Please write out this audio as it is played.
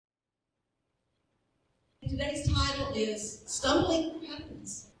Today's title is Stumbling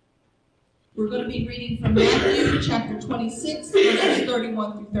Happens. We're going to be reading from Matthew chapter 26, verses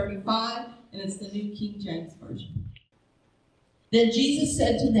 31 through 35, and it's the New King James Version. Then Jesus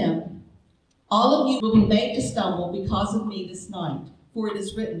said to them, "All of you will be made to stumble because of me this night, for it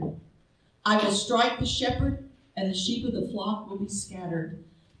is written, I will strike the shepherd, and the sheep of the flock will be scattered.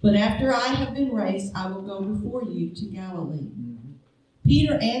 But after I have been raised, I will go before you to Galilee."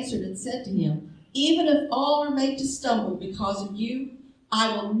 Peter answered and said to him, "Even if all are made to stumble because of you,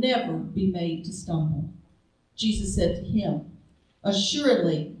 I will never be made to stumble." Jesus said to him,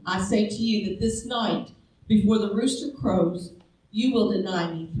 "Assuredly, I say to you that this night, before the rooster crows, you will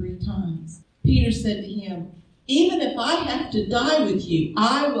deny me 3 times. Peter said to him, "Even if I have to die with you,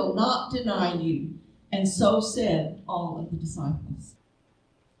 I will not deny you." And so said all of the disciples.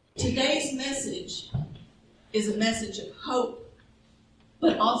 Today's message is a message of hope,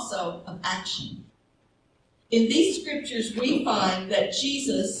 but also of action. In these scriptures, we find that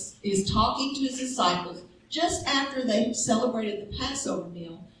Jesus is talking to his disciples just after they've celebrated the Passover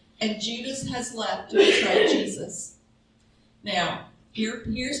meal, and Judas has left to betray Jesus. Now,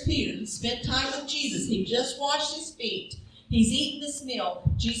 here's Peter. He spent time with Jesus. He just washed his feet. He's eaten this meal.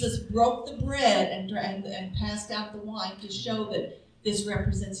 Jesus broke the bread and passed out the wine to show that this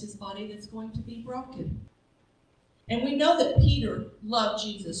represents his body that's going to be broken. And we know that Peter loved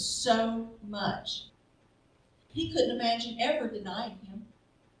Jesus so much. He couldn't imagine ever denying him.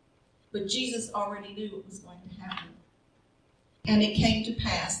 But Jesus already knew what was going to happen. And it came to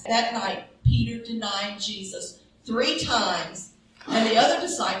pass. That night, Peter denied Jesus 3 times, and the other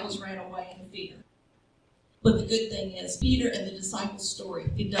disciples ran away in fear. But the good thing is, Peter and the disciples'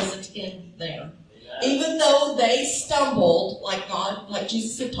 story, it doesn't end there. Even though they stumbled, like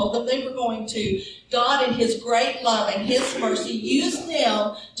Jesus had told them they were going to, God in his great love and his mercy used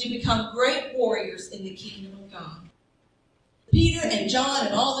them to become great warriors in the kingdom of God. Peter and John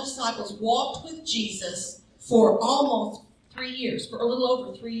and all the disciples walked with Jesus for almost 3 years, for a little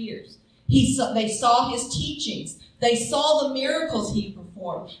over 3 years. They saw his teachings. They saw the miracles he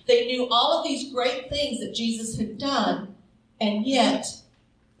performed. They knew all of these great things that Jesus had done, and yet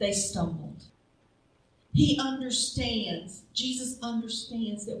they stumbled. Jesus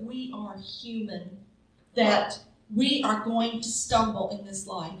understands that we are human, that we are going to stumble in this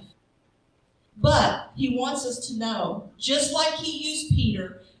life. But he wants us to know, just like he used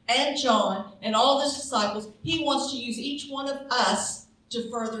Peter and John and all of his disciples, he wants to use each one of us to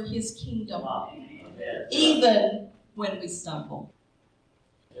further his kingdom, even when we stumble.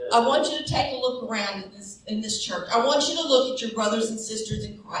 I want you to take a look around in this church. I want you to look at your brothers and sisters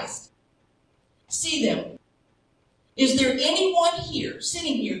in Christ. See them. Is there anyone here,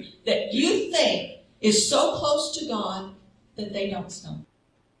 sitting here, that you think is so close to God that they don't stumble?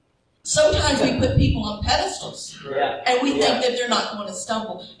 Sometimes we put people on pedestals, and we think that they're not going to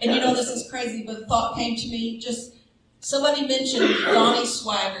stumble. And you know, this is crazy, but a thought came to me. Somebody mentioned Donnie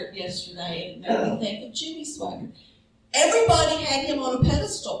Swaggart yesterday, and it made me think of Jimmy Swaggart. Everybody had him on a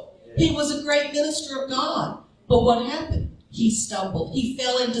pedestal. He was a great minister of God. But what happened? He stumbled. He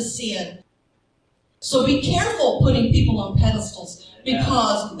fell into sin. So be careful putting people on pedestals,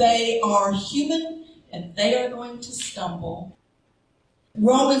 because they are human and they are going to stumble.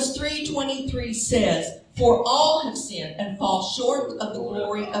 Romans 3:23 says, "For all have sinned and fall short of the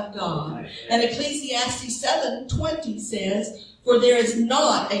glory of God." And Ecclesiastes 7:20 says, "For there is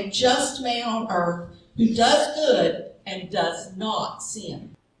not a just man on earth who does good and does not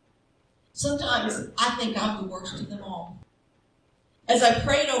sin." Sometimes I think I'm the worst of them all. As I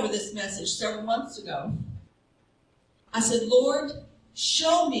prayed over this message several months ago, I said, "Lord,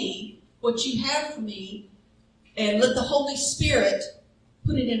 show me what you have for me, and let the Holy Spirit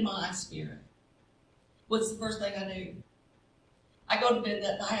put it in my spirit." What's the first thing I do? I go to bed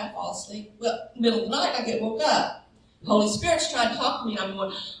that night, I fall asleep. Well, middle of the night, I get woke up. The Holy Spirit's trying to talk to me. I'm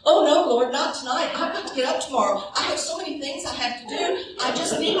going, "Oh no, Lord, not tonight. I've got to get up tomorrow. I have so many things I have to do. I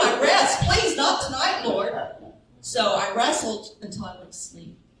just need my rest. Please, not tonight, Lord." So I wrestled until I went to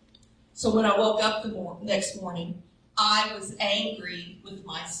sleep. So when I woke up the next morning, I was angry with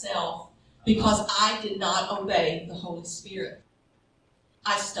myself because I did not obey the Holy Spirit.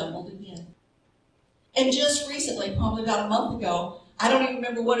 I stumbled again. And just recently, probably about a month ago, I don't even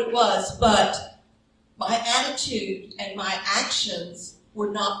remember what it was, but my attitude and my actions were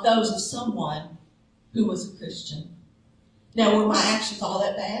not those of someone who was a Christian. Now, were my actions all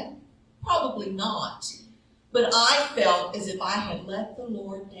that bad? Probably not. But I felt as if I had let the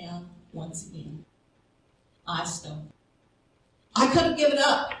Lord down once again. I stumbled. I couldn't give it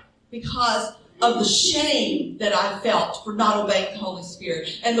up because of the shame that I felt for not obeying the Holy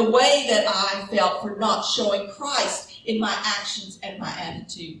Spirit and the way that I felt for not showing Christ in my actions and my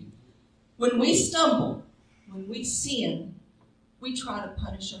attitude. When we stumble, when we sin, we try to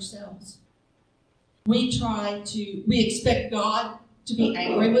punish ourselves. We expect God to be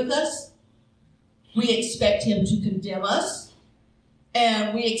angry with us. We expect Him to condemn us.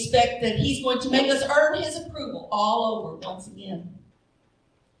 And we expect that He's going to make us earn His approval all over once again.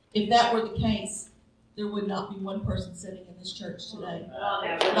 If that were the case, there would not be one person sitting in this church today.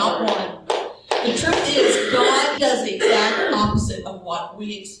 Not one. The truth is, God does the exact opposite of what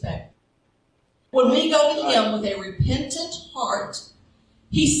we expect. When we go to Him with a repentant heart,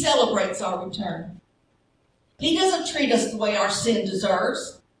 He celebrates our return. He doesn't treat us the way our sin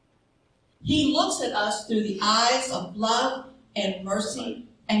deserves. He looks at us through the eyes of love and mercy,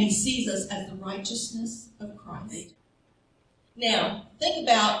 and He sees us as the righteousness of Christ. Now, think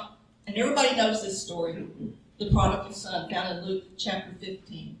about, and everybody knows this story, the prodigal son found in Luke chapter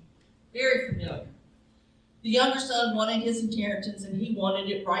 15. Very familiar. The younger son wanted his inheritance, and he wanted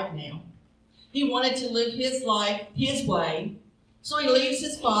it right now. He wanted to live his life his way. So he leaves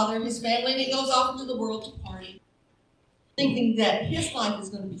his father, his family, and he goes off into the world to party, thinking that his life is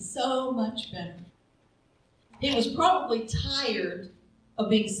going to be so much better. He was probably tired of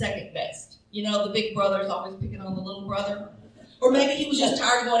being second best. You know, the big brother is always picking on the little brother. Or maybe he was just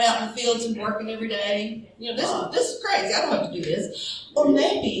tired of going out in the fields and working every day. You know, this is crazy. I don't have to do this. Or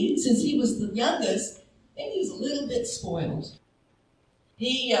maybe, since he was the youngest, maybe he was a little bit spoiled.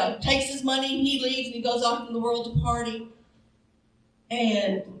 He takes his money and he leaves and he goes off into the world to party.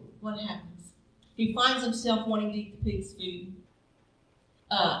 And what happens? He finds himself wanting to eat the pig's food.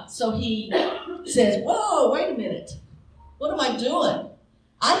 So he says, whoa, wait a minute. What am I doing?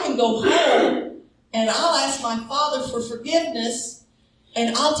 I can go home and I'll ask my father for forgiveness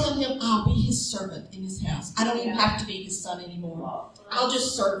and I'll tell him I'll be his servant in his house. I don't even have to be his son anymore. I'll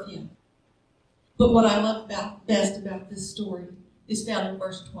just serve him. But what I love best about this story is found in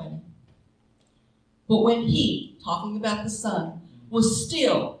verse 20. But when he, talking about the son, was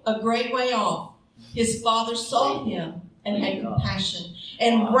still a great way off, his father saw him and had compassion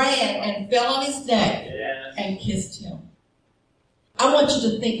and ran and fell on his neck and kissed him. I want you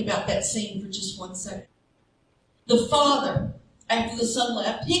to think about that scene for just 1 second. The father, after the son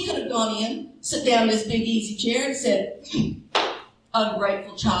left, he could have gone in, sit down in his big easy chair and said,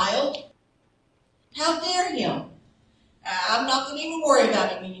 ungrateful child, how dare him? I'm not going to even worry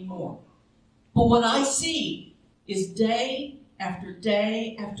about him anymore. But what I see is day after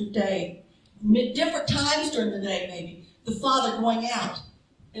day after day, different times during the day maybe, the father going out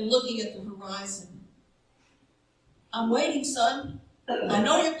and looking at the horizon. I'm waiting, son. I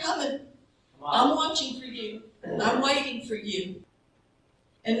know you're coming. I'm watching for you. I'm waiting for you.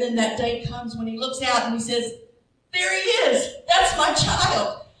 And then that day comes when he looks out and he says, there he is. That's my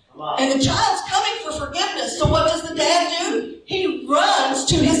child. And the child's coming for forgiveness. So what does the dad do? He runs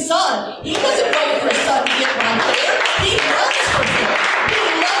to his son. He doesn't wait for his son to get right there. He runs for him. He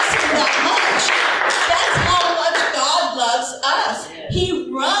loves him that much. That's how much God loves us. He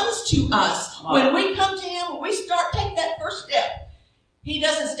runs to us. When we come to him, when we start taking that first step, he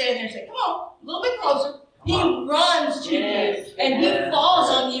doesn't stand there and say, come on, a little bit closer. He runs to you and he falls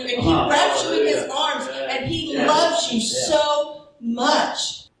on you and he wraps you in his arms and he loves you so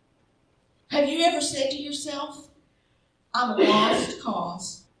much. Have you ever said to yourself, I'm a lost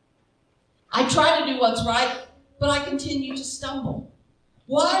cause. I try to do what's right, but I continue to stumble.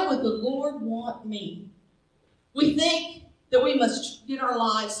 Why would the Lord want me? We think that we must get our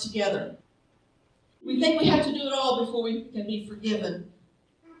lives together. We think we have to do it all before we can be forgiven.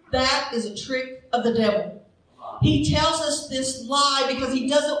 That is a trick of the devil. He tells us this lie because he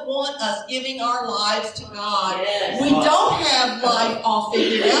doesn't want us giving our lives to God. We don't have life all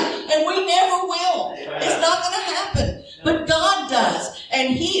figured out, and we never will. It's not going to happen. But God does,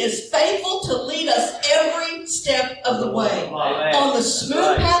 and he is faithful to lead us every step of the way, on the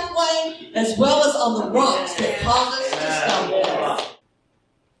smooth pathway as well as on the rocks that cause us to stumble.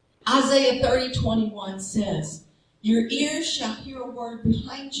 Isaiah 30:21 says, your ears shall hear a word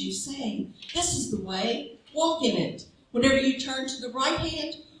behind you saying, this is the way, walk in it, whenever you turn to the right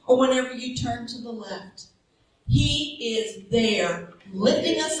hand or whenever you turn to the left. He is there,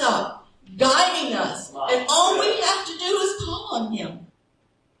 lifting us up, guiding us, and all we have to do is call on him.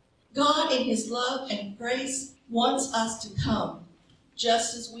 God, in his love and grace, wants us to come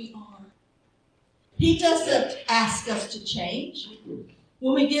just as we are. He doesn't ask us to change.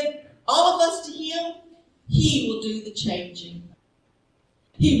 When we give all of us to him, he will do the changing.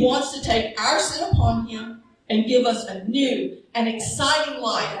 He wants to take our sin upon him and give us a new and exciting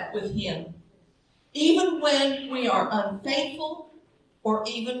life with him. Even when we are unfaithful or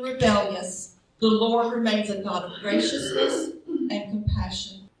even rebellious, the Lord remains a God of graciousness and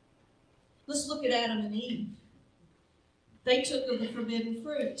compassion. Let's look at Adam and Eve. They took of the forbidden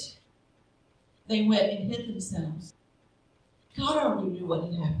fruit. They went and hid themselves. God already knew what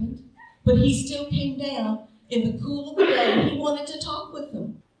had happened, but he still came down in the cool of the day and he wanted to talk with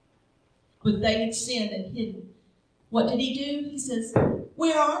them. But they had sinned and hidden. What did he do? He says,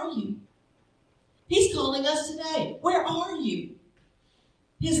 "Where are you?" He's calling us today. Where are you?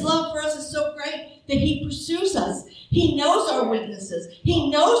 His love for us is so great that he pursues us. He knows our weaknesses. He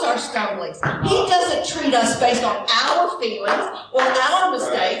knows our stumblings. He doesn't treat us based on our feelings or our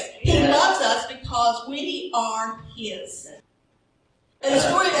mistakes. He loves us because we are his. And the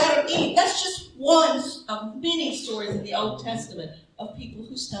story of Adam and Eve, that's just one of many stories in the Old Testament of people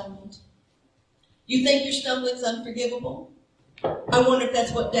who stumbled. You think your stumbling is unforgivable? I wonder if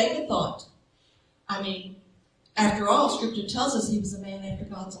that's what David thought. I mean, after all, Scripture tells us he was a man after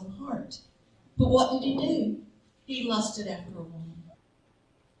God's own heart. But what did he do? He lusted after a woman.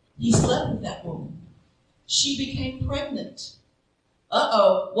 He slept with that woman. She became pregnant.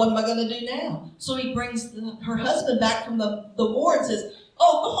 Uh-oh, what am I going to do now? So he brings her husband back from the war and says,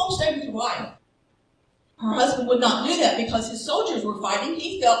 "Oh, go home, stay with your wife." Her husband would not do that because his soldiers were fighting.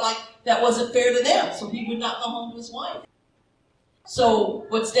 He felt like that wasn't fair to them, so he would not go home to his wife. So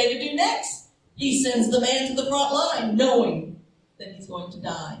what's David do next? He sends the man to the front line, knowing that he's going to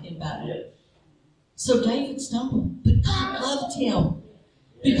die in battle. So David stumbled, but God loved him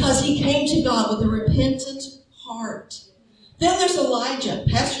because he came to God with a repentant heart. Then there's Elijah.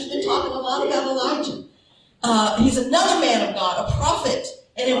 Pastor's been talking a lot about Elijah. He's another man of God, a prophet.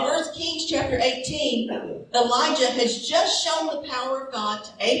 And in 1 Kings chapter 18, Elijah has just shown the power of God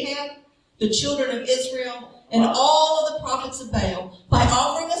to Ahab, the children of Israel, and all of the prophets of Baal by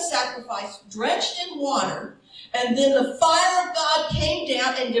offering a sacrifice drenched in water, and then the fire of God came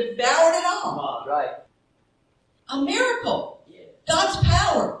down and devoured it all. Right. A miracle. God's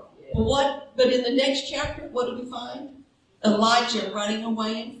power. But in the next chapter, what do we find? Elijah running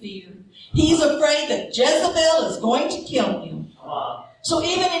away in fear. He's afraid that Jezebel is going to kill him. So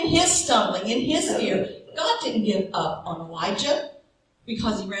even in his stumbling, in his fear, God didn't give up on Elijah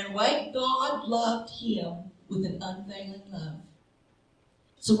because he ran away. God loved him with an unfailing love.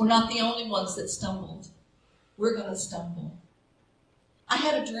 So we're not the only ones that stumbled. We're going to stumble. I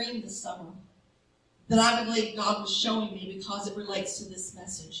had a dream this summer that I believe God was showing me because it relates to this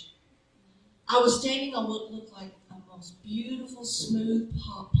message. I was standing on what looked like a most beautiful, smooth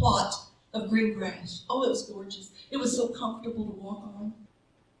plot of green grass. Oh, it was gorgeous. It was so comfortable to walk on.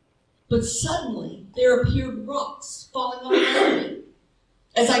 But suddenly, there appeared rocks falling all around me.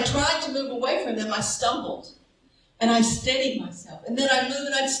 As I tried to move away from them, I stumbled. And I steadied myself. And then I'd move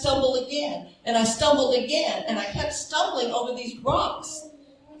and I'd stumble again. And I stumbled again. And I kept stumbling over these rocks.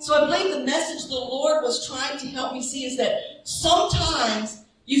 So I believe the message the Lord was trying to help me see is that sometimes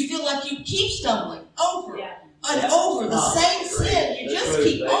you feel like you keep stumbling over and over the same sin. You just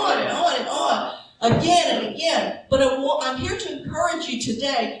keep on and on and on, again and again. But I'm here to encourage you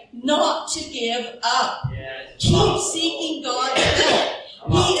today not to give up. Keep seeking God's help.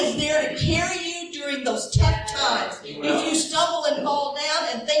 He is there to carry you during those tough times. If you stumble and fall down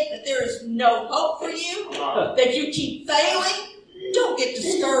and think that there is no hope for you, that you keep failing, don't get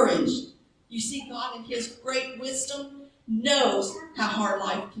discouraged. You see, God in his great wisdom knows how hard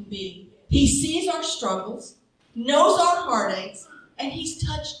life can be. He sees our struggles, knows our heartaches, and he's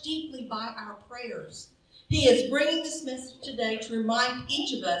touched deeply by our prayers. He is bringing this message today to remind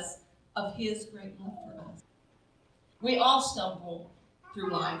each of us of his great love for us. We all stumble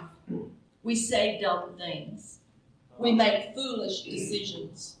through life. We say dumb things. We make foolish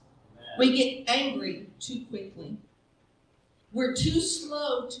decisions. We get angry too quickly. We're too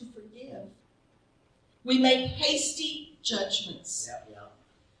slow to forgive. We make hasty judgments.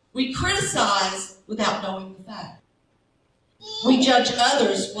 We criticize without knowing the fact. We judge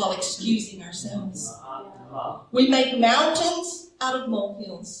others while excusing ourselves. We make mountains out of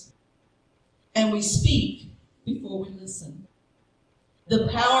molehills. And we speak before we listen. The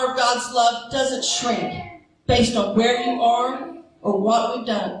power of God's love doesn't shrink based on where you are or what we've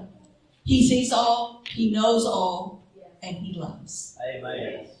done. He sees all, he knows all, and he loves.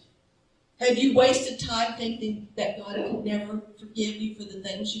 Amen. Have you wasted time thinking that God could never forgive you for the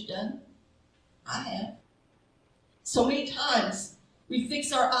things you've done? I have. So many times we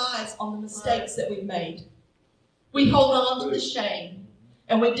fix our eyes on the mistakes that we've made. We hold on to the shame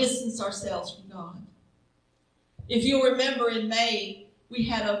and we distance ourselves from God. If you'll remember in May, we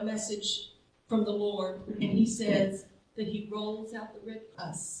had a message from the Lord, and he says that he rolls out the red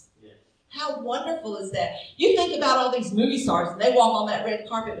us. How wonderful is that? You think about all these movie stars, and they walk on that red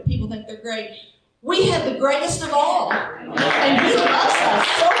carpet, and people think they're great. We have the greatest of all. And He loves us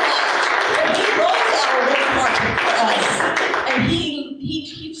so much. And He rolls out a red carpet for us. And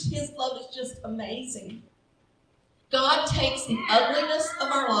His love is just amazing. God takes the ugliness of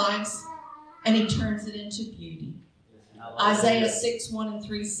our lives and He turns it into beauty. Isaiah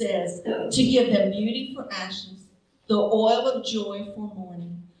 6:1-3 says, to give them beauty for ashes, the oil of joy for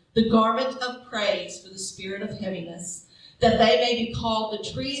mourning, the garment of praise for the spirit of heaviness, that they may be called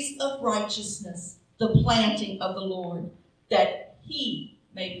the trees of righteousness, the planting of the Lord, that He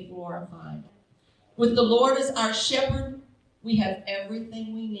may be glorified. With the Lord as our shepherd, we have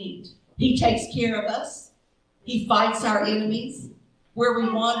everything we need. He takes care of us. He fights our enemies. Where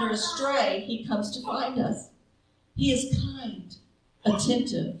we wander astray, He comes to find us. He is kind,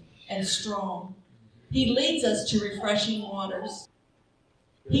 attentive, and strong. He leads us to refreshing waters.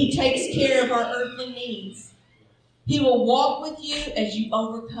 He takes care of our earthly needs. He will walk with you as you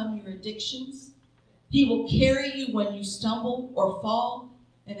overcome your addictions. He will carry you when you stumble or fall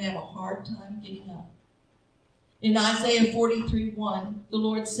and have a hard time getting up. In Isaiah 43:1, the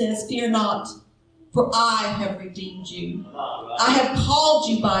Lord says, fear not, for I have redeemed you. I have called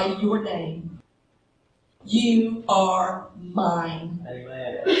you by your name. You are mine.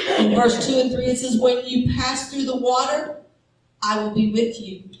 Amen. In verse 2 and 3, it says, when you pass through the water, I will be with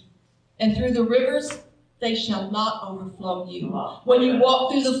you. And through the rivers, they shall not overflow you. When you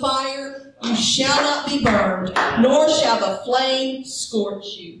walk through the fire, you shall not be burned, nor shall the flame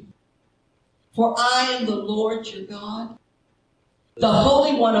scorch you. For I am the Lord your God, the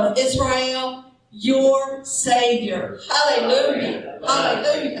Holy One of Israel, your Savior. Hallelujah.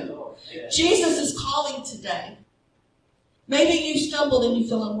 Hallelujah. Jesus is calling today. Maybe you stumbled and you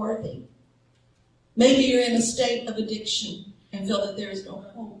feel unworthy. Maybe you're in a state of addiction and feel that there is no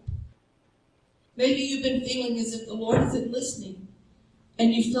hope. Maybe you've been feeling as if the Lord isn't listening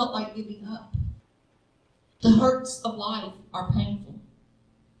and you felt like giving up. The hurts of life are painful.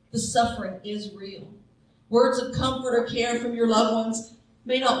 The suffering is real. Words of comfort or care from your loved ones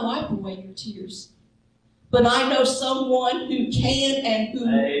may not wipe away your tears. But I know someone who can and who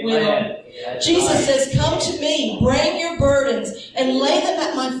will. Jesus says, come to me, bring your burdens, and lay them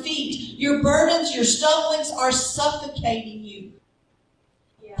at my feet. Your burdens, your stumblings are suffocating you.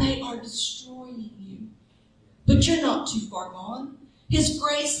 They are destroying you. But you're not too far gone. His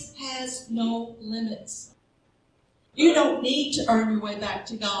grace has no limits. You don't need to earn your way back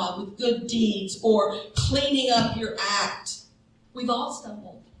to God with good deeds or cleaning up your act. We've all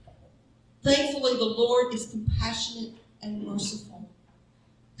stumbled. Thankfully, the Lord is compassionate and merciful.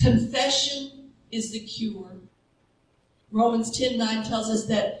 Confession is the cure. Romans 10:9 tells us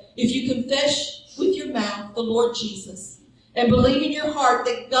that if you confess with your mouth the Lord Jesus and believe in your heart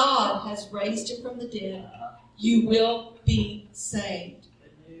that God has raised him from the dead, you will be saved.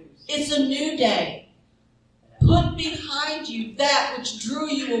 It's a new day. Put behind you that which drew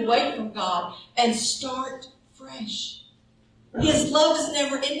you away from God and start fresh. His love is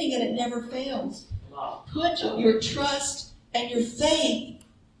never ending and it never fails. Put your trust and your faith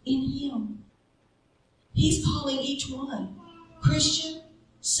in Him. He's calling each one, Christian,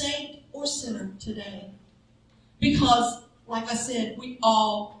 saint, or sinner today. Because, like I said, we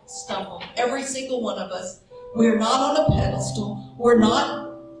all stumble. Every single one of us. We're not on a pedestal. We're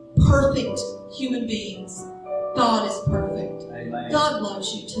not perfect human beings. God is perfect. Amen. God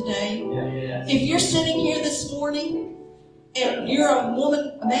loves you today. If you're sitting here this morning and you're a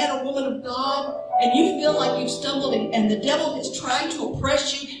man or woman of God, and you feel like you've stumbled and the devil is trying to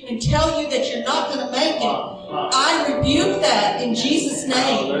oppress you and tell you that you're not going to make it, I rebuke that in Jesus'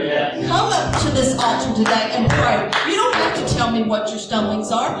 name. Come up to this altar today and pray. You don't have to tell me what your stumblings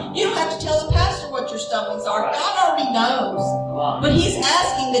are. You don't have to tell the pastor what your stumblings are. God already knows. But He's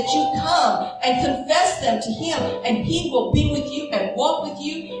asking that you come and confess them to Him, and He will be with you and walk with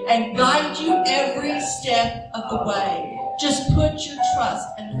you and guide you every step of the way. Just put your trust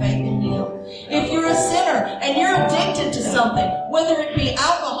and faith in Him. If you're a sinner and you're addicted to something, whether it be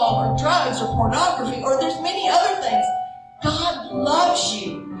alcohol or drugs or pornography or there's many other things, God loves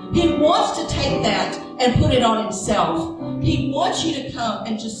you. He wants to take that and put it on Himself. He wants you to come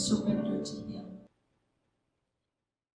and just surrender